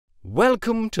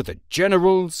Welcome to the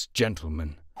General's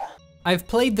Gentleman. I've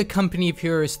played the Company of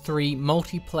Heroes 3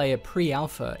 multiplayer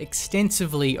pre-alpha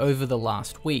extensively over the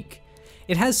last week.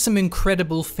 It has some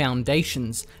incredible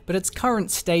foundations, but its current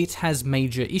state has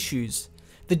major issues.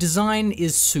 The design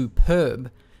is superb.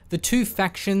 The two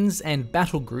factions and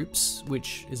battle groups,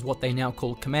 which is what they now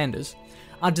call commanders,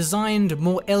 are designed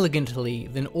more elegantly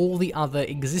than all the other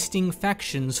existing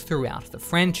factions throughout the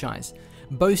franchise,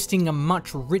 boasting a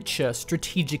much richer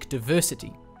strategic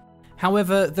diversity.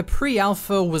 However, the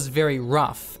pre-alpha was very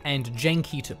rough and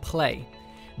janky to play.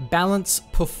 Balance,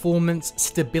 performance,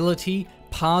 stability,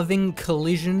 pathing,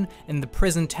 collision, and the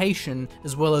presentation,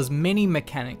 as well as many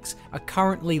mechanics, are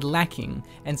currently lacking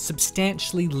and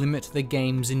substantially limit the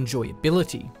game's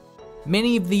enjoyability.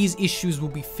 Many of these issues will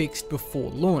be fixed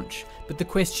before launch, but the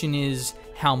question is,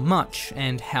 how much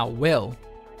and how well?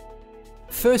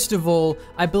 First of all,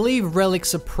 I believe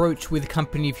Relic's approach with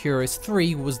Company of Heroes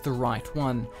 3 was the right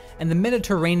one, and the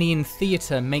Mediterranean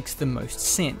theatre makes the most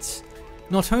sense.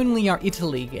 Not only are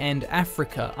Italy and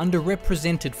Africa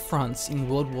underrepresented fronts in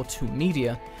World War II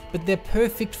media, but they're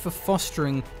perfect for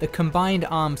fostering the combined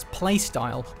arms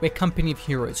playstyle where Company of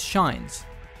Heroes shines.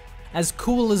 As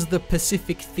cool as the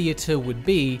Pacific theatre would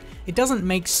be, it doesn't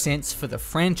make sense for the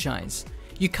franchise.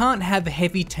 You can't have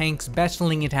heavy tanks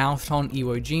battling it out on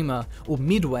Iwo Jima or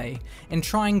Midway, and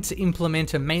trying to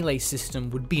implement a melee system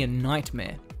would be a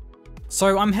nightmare.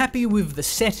 So I'm happy with the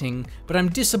setting, but I'm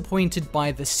disappointed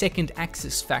by the Second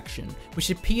Axis faction,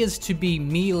 which appears to be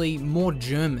merely more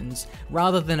Germans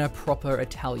rather than a proper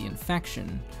Italian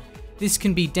faction. This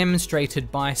can be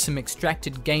demonstrated by some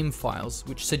extracted game files,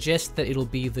 which suggest that it'll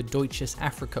be the Deutsches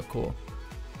Afrika Korps.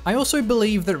 I also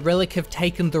believe that Relic have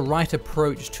taken the right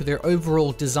approach to their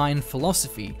overall design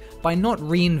philosophy by not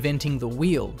reinventing the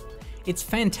wheel. It's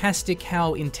fantastic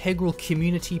how integral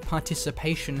community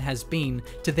participation has been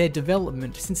to their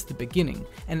development since the beginning,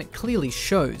 and it clearly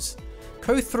shows.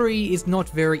 Co3 is not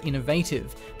very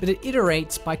innovative, but it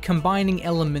iterates by combining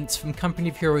elements from Company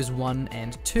of Heroes 1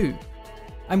 and 2.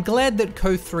 I'm glad that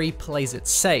Co3 plays it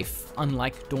safe,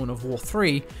 unlike Dawn of War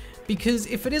 3, because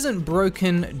if it isn't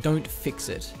broken, don't fix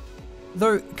it.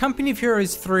 Though Company of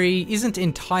Heroes 3 isn't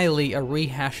entirely a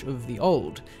rehash of the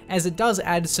old, as it does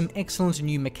add some excellent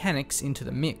new mechanics into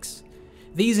the mix.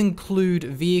 These include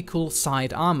vehicle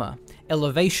side armor,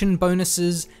 elevation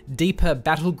bonuses, deeper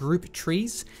battle group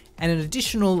trees, and an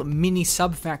additional mini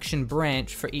sub-faction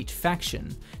branch for each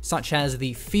faction, such as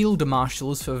the Field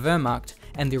Marshals for Wehrmacht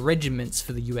and the regiments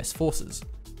for the US forces.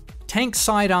 Tank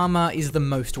side armor is the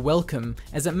most welcome,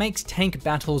 as it makes tank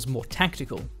battles more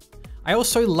tactical. I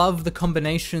also love the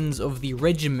combinations of the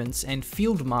regiments and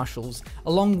field marshals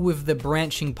along with the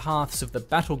branching paths of the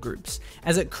battle groups,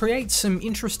 as it creates some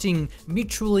interesting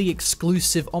mutually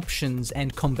exclusive options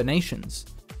and combinations.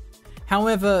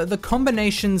 However, the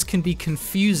combinations can be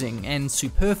confusing and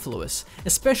superfluous,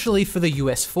 especially for the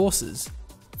US forces.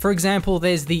 For example,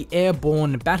 there's the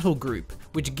Airborne Battle Group,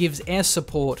 which gives air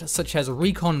support such as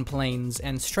recon planes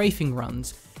and strafing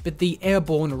runs, but the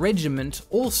Airborne Regiment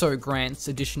also grants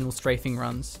additional strafing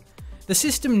runs. The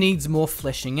system needs more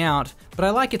fleshing out, but I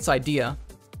like its idea.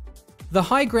 The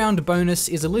high ground bonus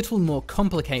is a little more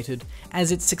complicated,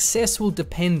 as its success will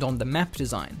depend on the map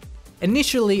design.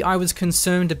 Initially, I was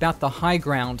concerned about the high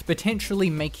ground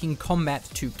potentially making combat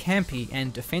too campy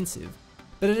and defensive,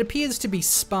 but it appears to be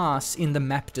sparse in the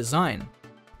map design.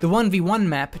 The 1v1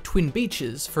 map, Twin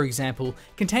Beaches, for example,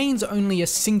 contains only a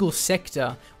single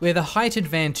sector where the height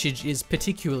advantage is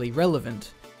particularly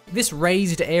relevant. This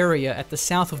raised area at the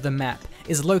south of the map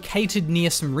is located near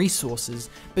some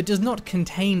resources, but does not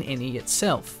contain any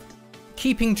itself.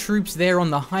 Keeping troops there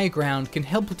on the high ground can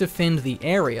help defend the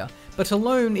area, but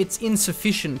alone it's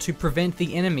insufficient to prevent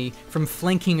the enemy from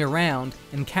flanking around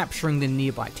and capturing the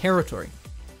nearby territory.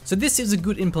 So this is a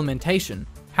good implementation.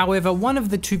 However, one of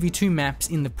the 2v2 maps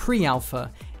in the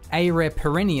pre-alpha, Aere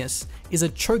Perennius, is a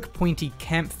choke-pointy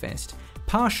campfest,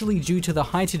 partially due to the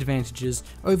height advantages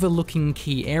overlooking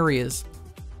key areas.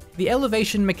 The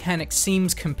elevation mechanic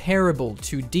seems comparable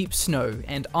to deep snow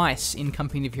and ice in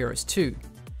Company of Heroes 2.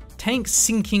 Tanks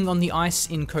sinking on the ice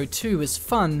in CO2 is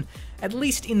fun, at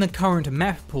least in the current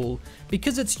map pool,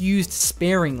 because it's used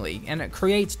sparingly and it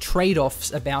creates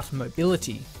trade-offs about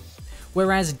mobility.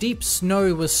 Whereas deep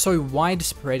snow was so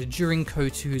widespread during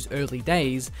CO2's early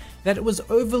days that it was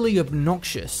overly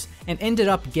obnoxious and ended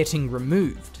up getting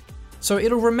removed. So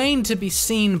it'll remain to be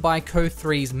seen by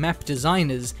CO3's map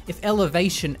designers if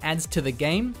elevation adds to the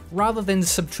game rather than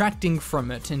subtracting from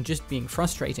it and just being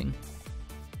frustrating.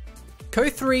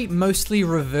 CO3 mostly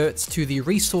reverts to the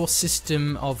resource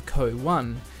system of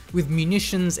CO1, with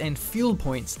munitions and fuel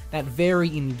points that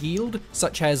vary in yield,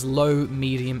 such as low,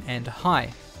 medium, and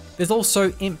high. There's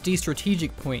also empty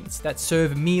strategic points that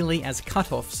serve merely as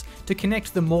cutoffs to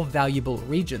connect the more valuable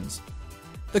regions.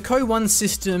 The Co-1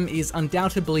 system is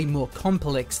undoubtedly more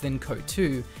complex than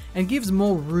Co-2 and gives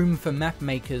more room for map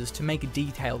makers to make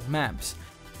detailed maps,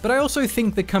 but I also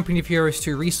think the Company of Heroes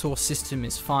 2 resource system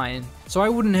is fine, so I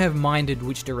wouldn't have minded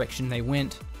which direction they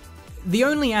went. The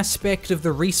only aspect of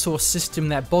the resource system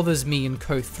that bothers me in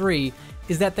Co-3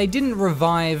 is that they didn't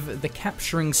revive the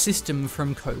capturing system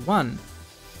from Co-1.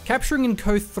 Capturing in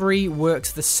Co-3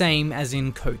 works the same as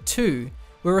in Co-2,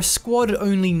 where a squad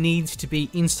only needs to be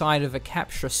inside of a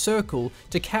capture circle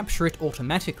to capture it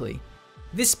automatically.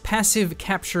 This passive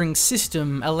capturing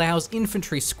system allows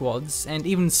infantry squads, and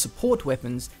even support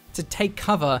weapons, to take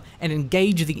cover and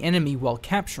engage the enemy while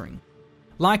capturing.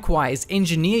 Likewise,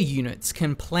 engineer units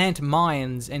can plant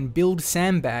mines and build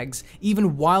sandbags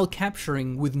even while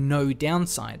capturing with no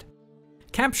downside.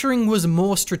 Capturing was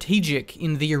more strategic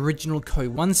in the original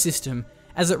Co-1 system,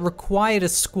 as it required a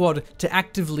squad to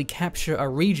actively capture a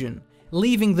region,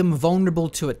 leaving them vulnerable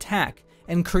to attack,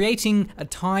 and creating a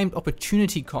timed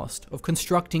opportunity cost of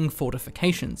constructing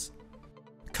fortifications.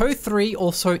 Co-3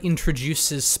 also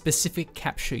introduces specific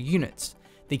capture units,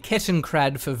 the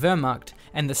Kettenkrad for Wehrmacht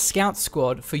and the Scout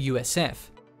Squad for USF.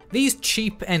 These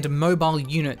cheap and mobile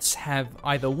units have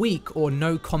either weak or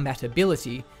no combat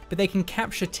ability, but they can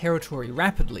capture territory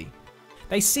rapidly.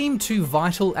 They seem too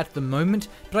vital at the moment,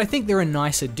 but I think they're a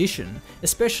nice addition,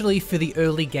 especially for the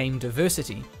early game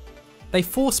diversity. They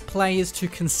force players to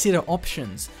consider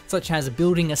options, such as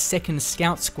building a second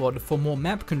scout squad for more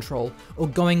map control or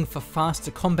going for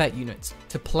faster combat units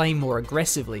to play more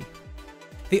aggressively.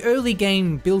 The early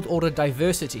game build order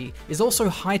diversity is also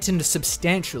heightened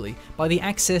substantially by the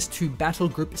access to battle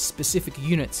group specific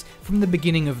units from the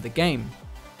beginning of the game.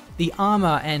 The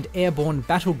armor and airborne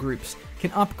battle groups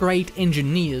can upgrade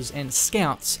engineers and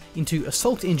scouts into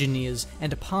assault engineers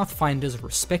and pathfinders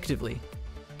respectively.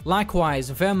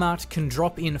 Likewise, Wehrmacht can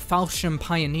drop in Fallschirm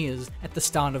Pioneers at the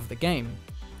start of the game.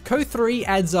 Co-3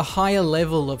 adds a higher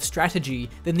level of strategy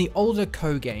than the older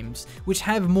Co games, which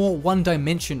have more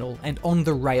one-dimensional and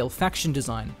on-the-rail faction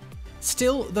design.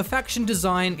 Still, the faction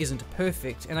design isn't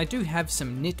perfect, and I do have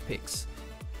some nitpicks.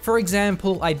 For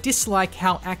example, I dislike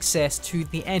how access to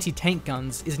the anti-tank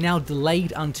guns is now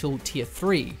delayed until Tier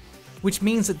 3, which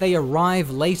means that they arrive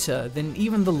later than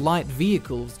even the light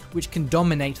vehicles which can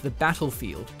dominate the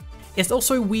battlefield. It's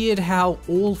also weird how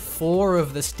all 4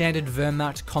 of the standard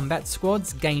Wehrmacht combat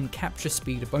squads gain capture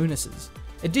speed bonuses.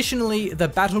 Additionally, the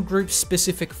battle group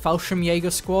specific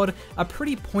Fallschirmjäger squad are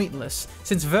pretty pointless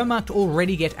since Wehrmacht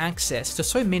already get access to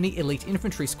so many elite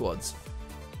infantry squads.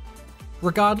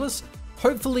 Regardless,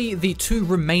 hopefully the 2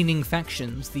 remaining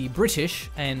factions, the British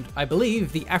and I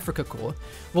believe the Afrika Korps,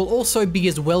 will also be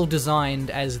as well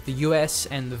designed as the US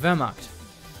and the Wehrmacht.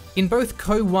 In both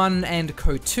Co-1 and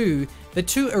Co-2, the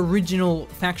 2 original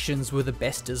factions were the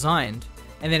best designed,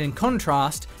 and then in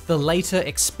contrast, the later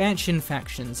expansion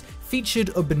factions featured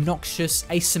obnoxious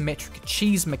asymmetric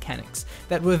cheese mechanics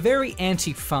that were very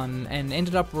anti-fun and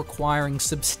ended up requiring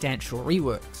substantial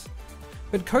reworks.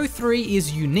 But Co-3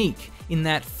 is unique in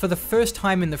that for the first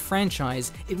time in the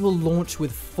franchise, it will launch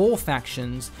with 4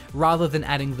 factions rather than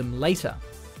adding them later.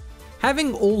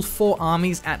 Having all 4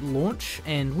 armies at launch,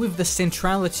 and with the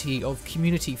centrality of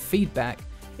community feedback,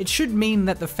 it should mean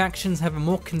that the factions have a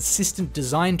more consistent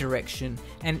design direction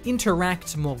and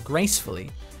interact more gracefully.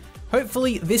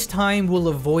 Hopefully this time we'll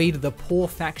avoid the poor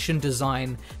faction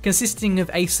design consisting of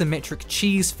asymmetric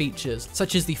cheese features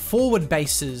such as the forward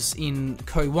bases in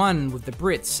Co-1 with the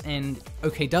Brits and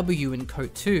OKW in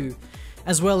Co-2,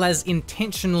 as well as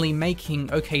intentionally making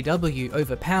OKW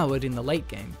overpowered in the late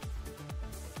game.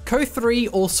 Co-3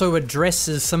 also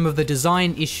addresses some of the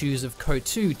design issues of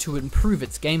Co-2 to improve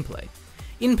its gameplay.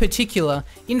 In particular,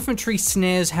 infantry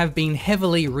snares have been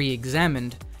heavily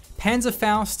re-examined.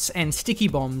 Panzerfausts and sticky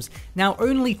bombs now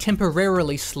only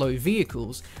temporarily slow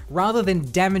vehicles, rather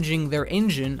than damaging their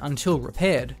engine until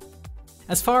repaired.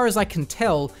 As far as I can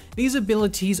tell, these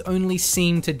abilities only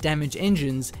seem to damage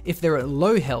engines if they're at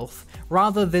low health,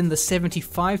 rather than the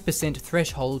 75%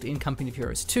 threshold in Company of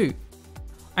Heroes 2.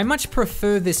 I much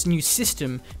prefer this new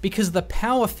system because the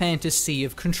power fantasy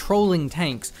of controlling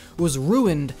tanks was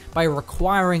ruined by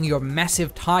requiring your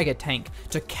massive Tiger tank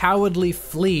to cowardly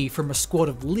flee from a squad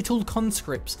of little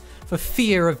conscripts for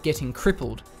fear of getting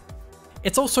crippled.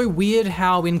 It's also weird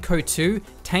how in Co-2,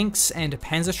 tanks and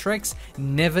Panzerschrecks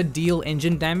never deal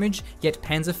engine damage, yet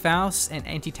Panzerfausts and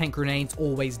anti-tank grenades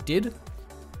always did.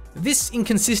 This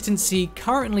inconsistency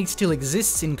currently still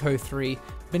exists in Co-3,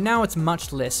 but now it's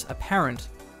much less apparent.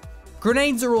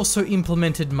 Grenades are also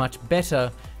implemented much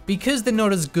better, because they're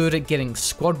not as good at getting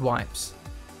squad wipes.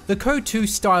 The CO2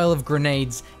 style of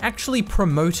grenades actually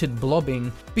promoted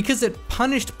blobbing because it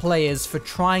punished players for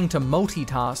trying to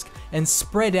multitask and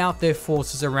spread out their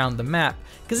forces around the map,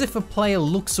 because if a player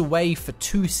looks away for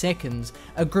 2 seconds,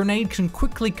 a grenade can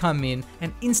quickly come in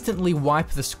and instantly wipe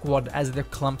the squad as they're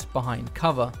clumped behind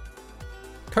cover.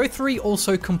 CO3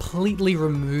 also completely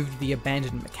removed the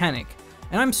abandoned mechanic,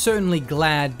 and I'm certainly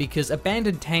glad because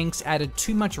abandoned tanks added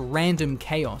too much random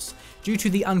chaos due to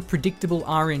the unpredictable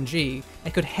RNG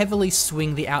that could heavily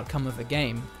swing the outcome of a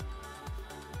game.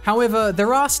 However,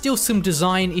 there are still some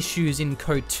design issues in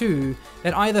CO2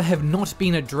 that either have not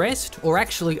been addressed or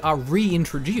actually are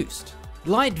reintroduced.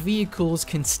 Light vehicles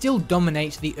can still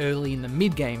dominate the early and the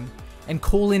mid game, and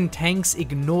call-in tanks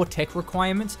ignore tech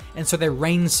requirements and so they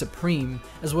reign supreme,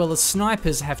 as well as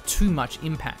snipers have too much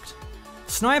impact.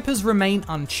 Snipers remain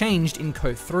unchanged in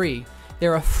CO3.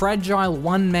 They're a fragile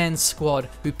one-man squad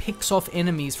who picks off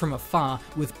enemies from afar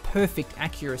with perfect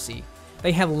accuracy.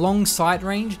 They have long sight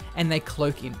range and they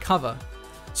cloak in cover.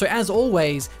 So as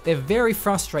always, they're very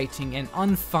frustrating and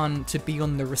unfun to be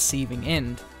on the receiving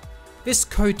end. This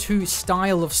CO2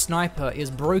 style of sniper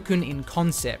is broken in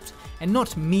concept and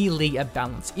not merely a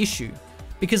balance issue,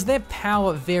 because their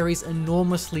power varies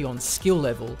enormously on skill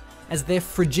level, as their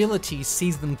fragility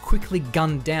sees them quickly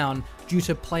gunned down due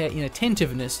to player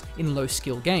inattentiveness in low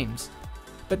skill games.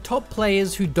 But top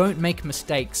players who don't make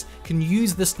mistakes can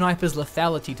use the sniper's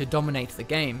lethality to dominate the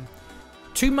game.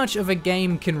 Too much of a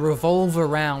game can revolve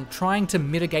around trying to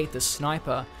mitigate the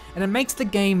sniper, and it makes the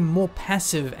game more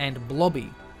passive and blobby.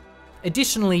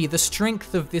 Additionally, the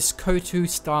strength of this CO2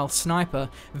 style sniper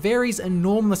varies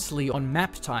enormously on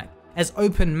map type, as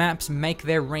open maps make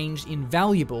their range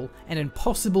invaluable and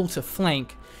impossible to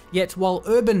flank, yet while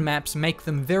urban maps make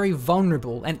them very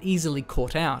vulnerable and easily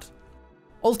caught out.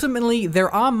 Ultimately,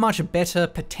 there are much better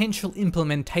potential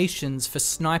implementations for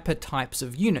sniper types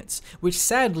of units, which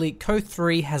sadly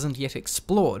CO3 hasn't yet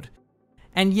explored.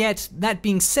 And yet, that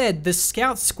being said, the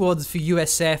scout squads for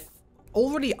USF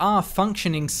already are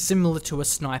functioning similar to a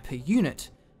sniper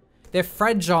unit. They're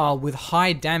fragile with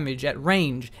high damage at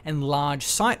range and large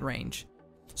sight range.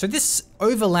 So this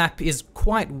overlap is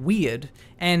quite weird,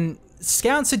 and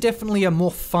scouts are definitely a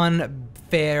more fun,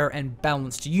 fair, and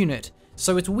balanced unit,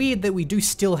 so it's weird that we do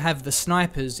still have the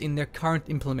snipers in their current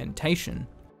implementation.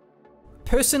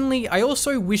 Personally, I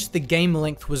also wish the game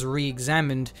length was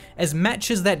re-examined, as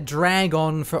matches that drag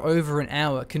on for over an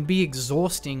hour can be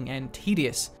exhausting and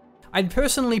tedious. I'd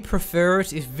personally prefer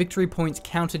it if victory points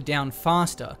counted down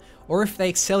faster, or if they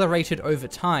accelerated over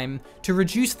time to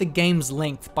reduce the game's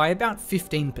length by about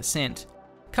 15%.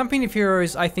 Company of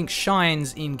Heroes I think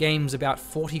shines in games about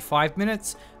 45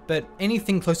 minutes, but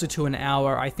anything closer to an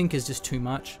hour I think is just too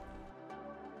much.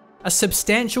 A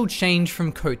substantial change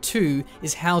from CO2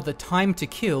 is how the time to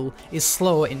kill is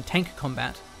slower in tank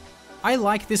combat. I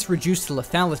like this reduced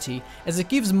lethality as it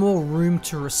gives more room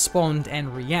to respond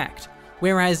and react,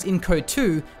 whereas in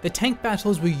CO2, the tank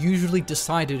battles were usually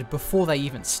decided before they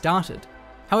even started.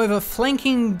 However,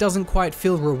 flanking doesn't quite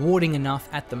feel rewarding enough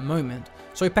at the moment,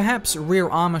 so perhaps rear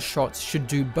armor shots should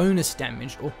do bonus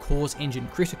damage or cause engine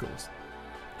criticals.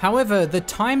 However, the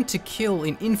time to kill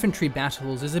in infantry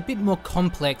battles is a bit more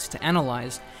complex to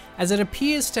analyze, as it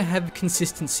appears to have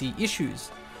consistency issues.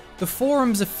 The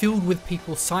forums are filled with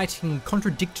people citing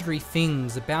contradictory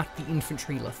things about the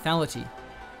infantry lethality.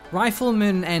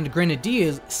 Riflemen and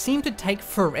grenadiers seem to take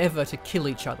forever to kill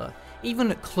each other,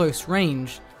 even at close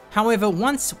range. However,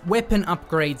 once weapon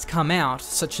upgrades come out,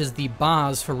 such as the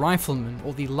bars for riflemen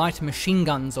or the light machine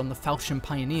guns on the Falchion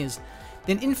Pioneers,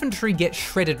 then infantry get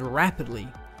shredded rapidly.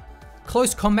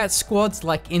 Close combat squads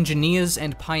like engineers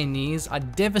and pioneers are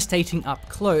devastating up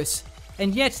close,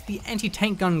 and yet the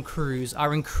anti-tank gun crews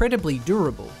are incredibly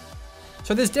durable.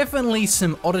 So there's definitely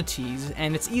some oddities,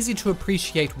 and it's easy to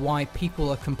appreciate why people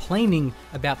are complaining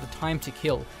about the time to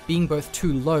kill being both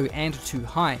too low and too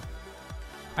high.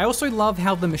 I also love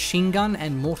how the machine gun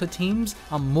and mortar teams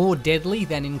are more deadly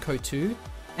than in CO2,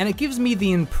 and it gives me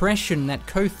the impression that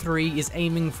CO3 is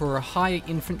aiming for a higher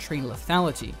infantry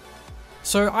lethality.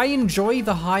 So I enjoy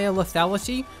the higher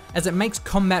lethality, as it makes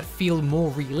combat feel more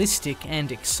realistic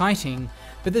and exciting,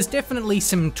 but there's definitely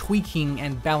some tweaking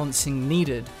and balancing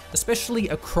needed, especially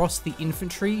across the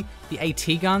infantry, the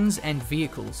AT guns, and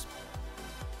vehicles.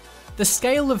 The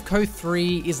scale of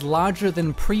CO3 is larger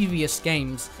than previous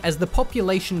games, as the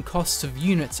population costs of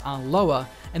units are lower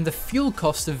and the fuel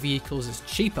cost of vehicles is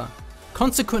cheaper.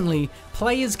 Consequently,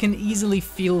 players can easily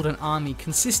field an army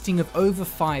consisting of over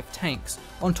 5 tanks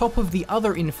on top of the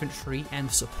other infantry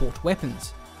and support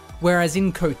weapons, whereas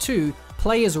in KOTOR,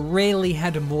 players rarely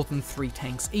had more than 3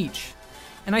 tanks each.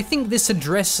 And I think this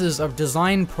addresses a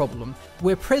design problem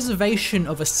where preservation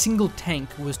of a single tank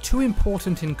was too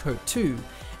important in KOTOR,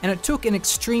 and it took an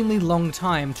extremely long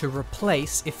time to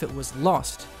replace if it was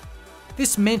lost.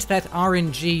 This meant that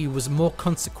RNG was more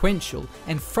consequential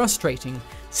and frustrating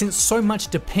since so much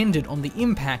depended on the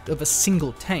impact of a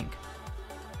single tank.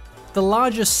 The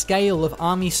larger scale of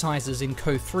army sizes in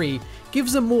KOTOR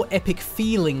gives a more epic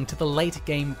feeling to the late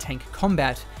game tank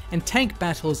combat, and tank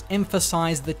battles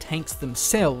emphasize the tanks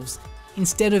themselves,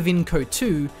 instead of in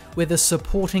KOTOR where the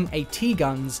supporting AT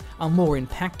guns are more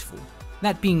impactful.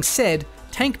 That being said,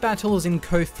 tank battles in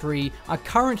KOTOR are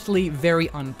currently very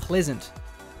unpleasant.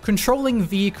 Controlling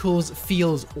vehicles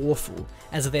feels awful,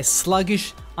 as they're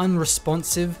sluggish,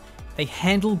 unresponsive, they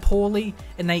handle poorly,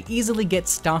 and they easily get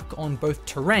stuck on both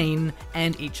terrain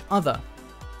and each other.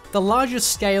 The larger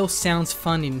scale sounds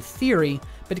fun in theory,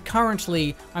 but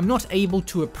currently I'm not able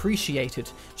to appreciate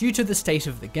it due to the state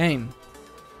of the game.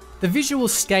 The visual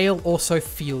scale also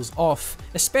feels off,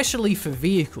 especially for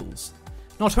vehicles.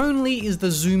 Not only is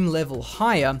the zoom level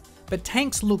higher, but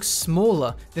tanks look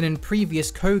smaller than in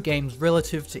previous KOTOR games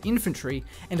relative to infantry,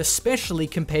 and especially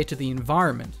compared to the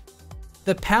environment.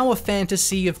 The power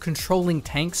fantasy of controlling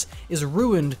tanks is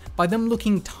ruined by them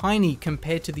looking tiny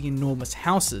compared to the enormous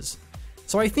houses,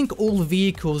 so I think all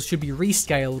vehicles should be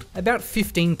rescaled about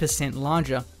 15%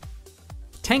 larger.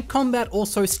 Tank combat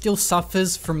also still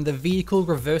suffers from the vehicle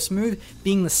reverse move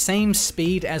being the same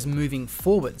speed as moving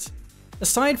forwards.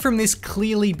 Aside from this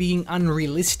clearly being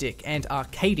unrealistic and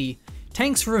arcadey,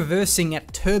 tanks reversing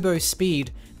at turbo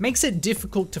speed makes it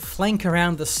difficult to flank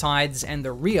around the sides and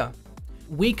the rear.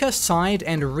 Weaker side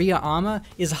and rear armor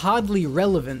is hardly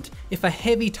relevant if a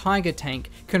heavy Tiger tank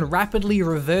can rapidly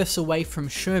reverse away from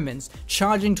Shermans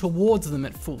charging towards them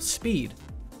at full speed.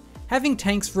 Having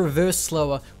tanks reverse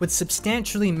slower would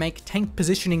substantially make tank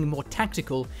positioning more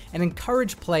tactical and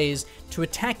encourage players to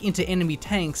attack into enemy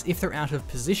tanks if they're out of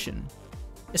position.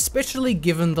 Especially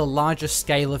given the larger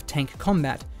scale of tank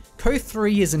combat,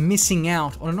 KOTOR is missing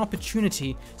out on an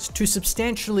opportunity to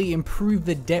substantially improve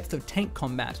the depth of tank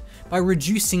combat by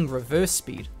reducing reverse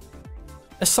speed.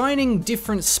 Assigning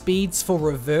different speeds for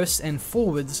reverse and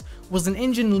forwards was an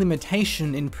engine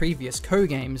limitation in previous KOTOR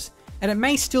games, and it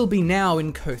may still be now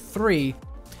in KOTOR,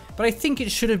 but I think it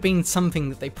should have been something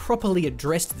that they properly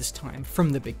addressed this time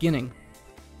from the beginning.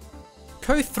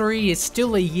 KOTOR is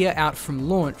still a year out from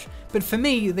launch, but for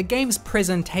me, the game's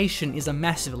presentation is a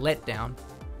massive letdown.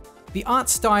 The art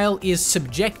style is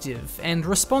subjective, and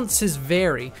responses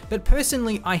vary, but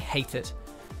personally I hate it.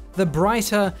 The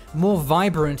brighter, more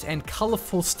vibrant and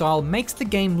colourful style makes the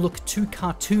game look too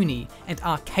cartoony and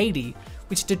arcadey,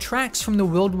 which detracts from the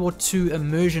World War II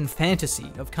immersion fantasy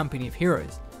of Company of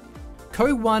Heroes.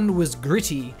 KOTOR 1 was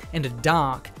gritty and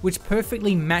dark, which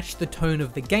perfectly matched the tone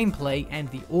of the gameplay and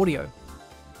the audio.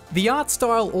 The art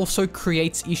style also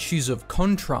creates issues of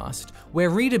contrast, where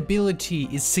readability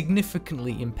is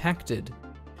significantly impacted.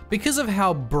 Because of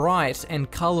how bright and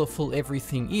colourful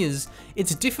everything is,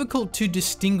 it's difficult to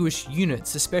distinguish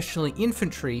units, especially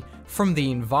infantry, from the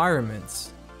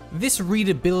environments. This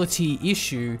readability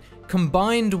issue,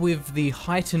 combined with the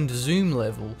heightened zoom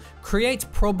level, creates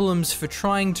problems for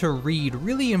trying to read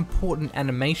really important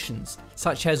animations,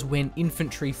 such as when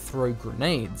infantry throw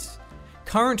grenades.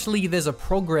 Currently, there's a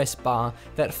progress bar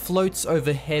that floats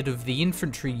overhead of the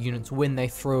infantry units when they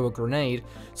throw a grenade,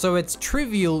 so it's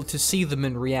trivial to see them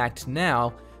and react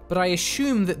now, but I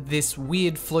assume that this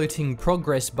weird floating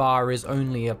progress bar is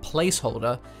only a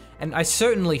placeholder, and I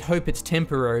certainly hope it's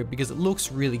temporary because it looks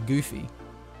really goofy.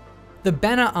 The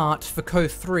banner art for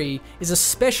KOTOR is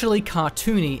especially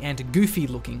cartoony and goofy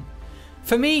looking.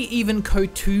 For me, even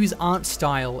KOTOR's art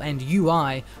style and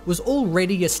UI was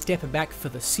already a step back for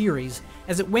the series,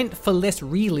 as it went for less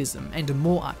realism and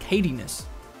more arcadiness.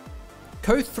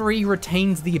 KOTOR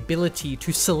retains the ability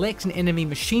to select an enemy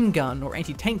machine gun or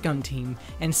anti-tank gun team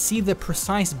and see the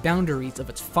precise boundaries of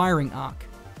its firing arc.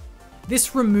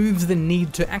 This removes the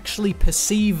need to actually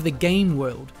perceive the game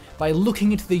world by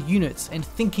looking at the units and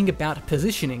thinking about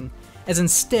positioning, as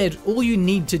instead all you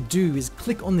need to do is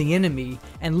click on the enemy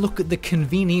and look at the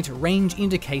convenient range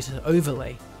indicator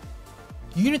overlay.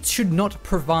 Units should not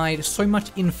provide so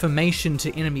much information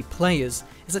to enemy players,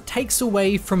 as it takes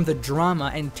away from the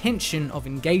drama and tension of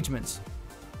engagements.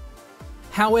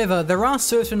 However, there are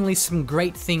certainly some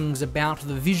great things about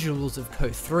the visuals of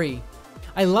KOTOR.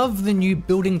 I love the new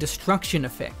building destruction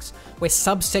effects, where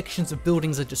subsections of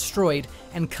buildings are destroyed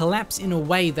and collapse in a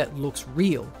way that looks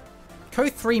real.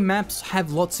 Co3 maps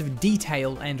have lots of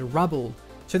detail and rubble,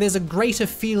 so there's a greater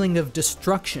feeling of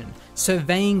destruction,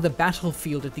 surveying the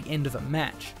battlefield at the end of a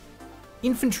match.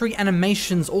 Infantry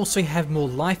animations also have more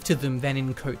life to them than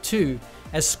in Co2,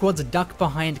 as squads duck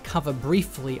behind cover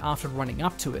briefly after running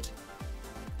up to it.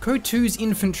 Co2's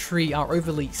infantry are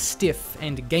overly stiff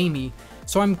and gamey,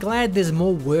 so I'm glad there's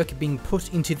more work being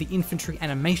put into the infantry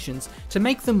animations to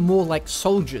make them more like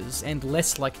soldiers and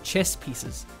less like chess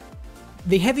pieces.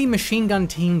 The heavy machine gun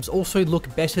teams also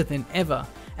look better than ever,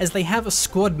 as they have a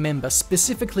squad member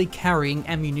specifically carrying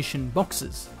ammunition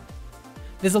boxes.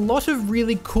 There's a lot of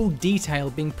really cool detail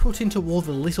being put into all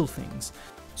the little things,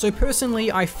 so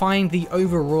personally I find the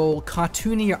overall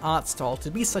cartoonier art style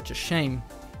to be such a shame.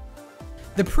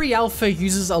 The pre-alpha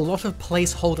uses a lot of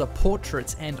placeholder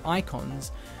portraits and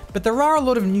icons, but there are a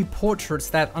lot of new portraits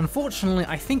that unfortunately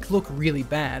I think look really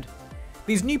bad.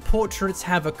 These new portraits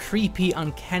have a creepy,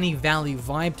 uncanny valley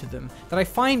vibe to them that I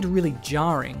find really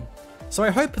jarring, so I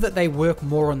hope that they work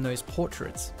more on those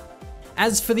portraits.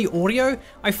 As for the audio,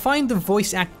 I find the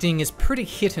voice acting is pretty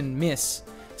hit and miss.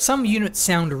 Some units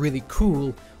sound really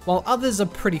cool, while others are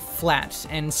pretty flat,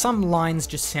 and some lines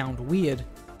just sound weird.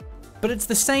 But it's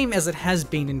the same as it has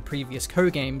been in previous Co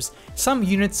games, some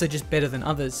units are just better than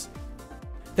others.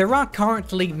 There are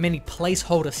currently many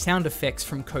placeholder sound effects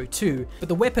from Co2, but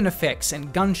the weapon effects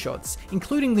and gunshots,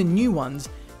 including the new ones,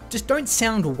 just don't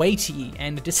sound weighty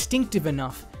and distinctive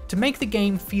enough to make the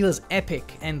game feel as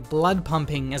epic and blood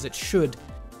pumping as it should.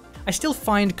 I still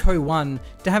find Co1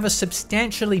 to have a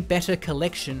substantially better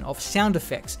collection of sound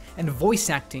effects and voice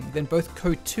acting than both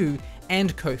Co2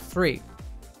 and Co3.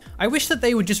 I wish that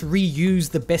they would just reuse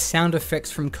the best sound effects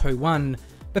from Co1,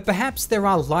 but perhaps there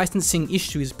are licensing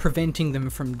issues preventing them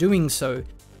from doing so.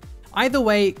 Either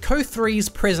way, Co3's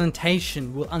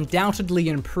presentation will undoubtedly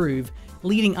improve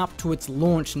leading up to its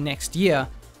launch next year,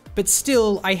 but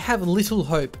still I have little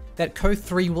hope that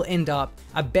Co3 will end up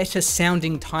a better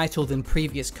sounding title than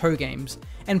previous Co games,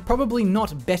 and probably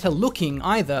not better looking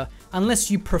either,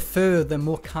 unless you prefer the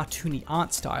more cartoony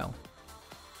art style.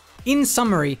 In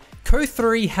summary,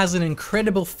 Co3 has an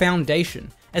incredible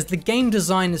foundation, as the game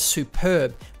design is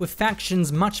superb, with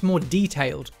factions much more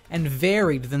detailed and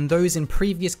varied than those in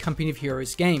previous Company of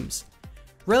Heroes games.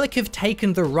 Relic have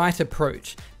taken the right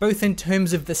approach, both in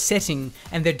terms of the setting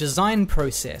and their design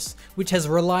process, which has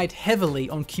relied heavily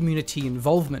on community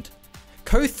involvement.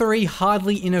 Co3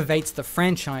 hardly innovates the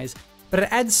franchise, but it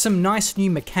adds some nice new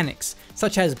mechanics,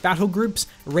 such as battle groups,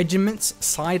 regiments,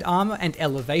 side armor, and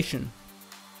elevation.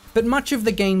 But much of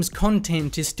the game's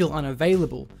content is still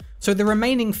unavailable, so the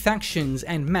remaining factions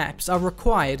and maps are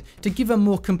required to give a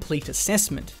more complete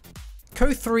assessment.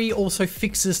 Co3 also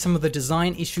fixes some of the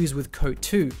design issues with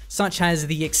Co2, such as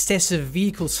the excessive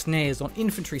vehicle snares on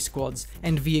infantry squads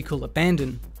and vehicle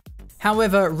abandon.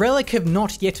 However, Relic have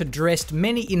not yet addressed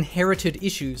many inherited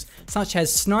issues, such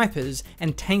as snipers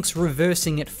and tanks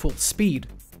reversing at full speed.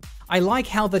 I like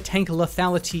how the tank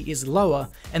lethality is lower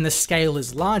and the scale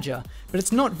is larger, but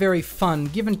it's not very fun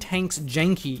given tanks'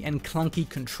 janky and clunky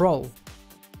control.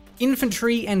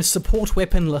 Infantry and support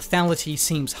weapon lethality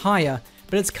seems higher,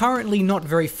 but it's currently not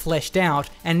very fleshed out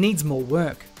and needs more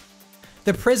work.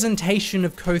 The presentation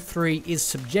of Co3 is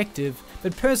subjective,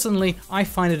 but personally I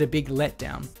find it a big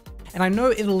letdown. And I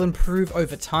know it'll improve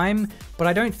over time, but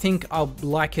I don't think I'll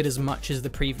like it as much as the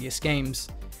previous games.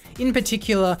 In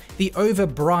particular, the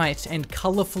over-bright and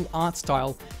colourful art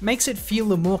style makes it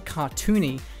feel more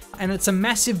cartoony, and it's a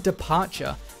massive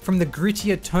departure from the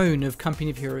grittier tone of Company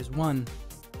of Heroes 1.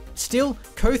 Still,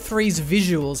 Co3's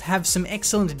visuals have some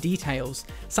excellent details,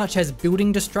 such as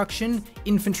building destruction,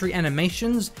 infantry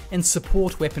animations, and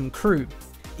support weapon crew.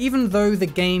 Even though the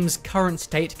game's current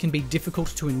state can be difficult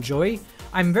to enjoy,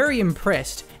 I'm very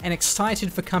impressed and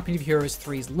excited for Company of Heroes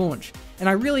 3's launch, and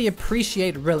I really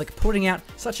appreciate Relic putting out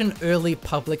such an early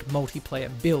public multiplayer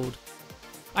build.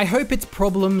 I hope its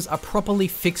problems are properly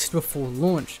fixed before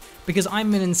launch, because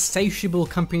I'm an insatiable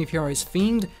Company of Heroes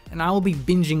fiend, and I will be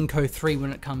binging Co3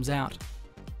 when it comes out.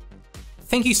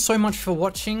 Thank you so much for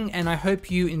watching, and I hope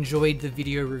you enjoyed the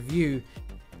video review.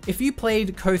 If you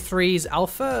played Co3's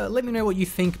alpha, let me know what you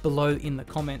think below in the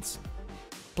comments.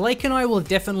 Blake and I will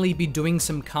definitely be doing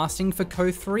some casting for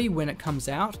Co3 when it comes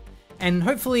out, and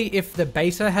hopefully if the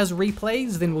beta has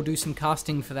replays, then we'll do some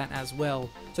casting for that as well.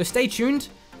 So stay tuned,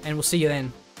 and we'll see you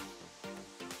then.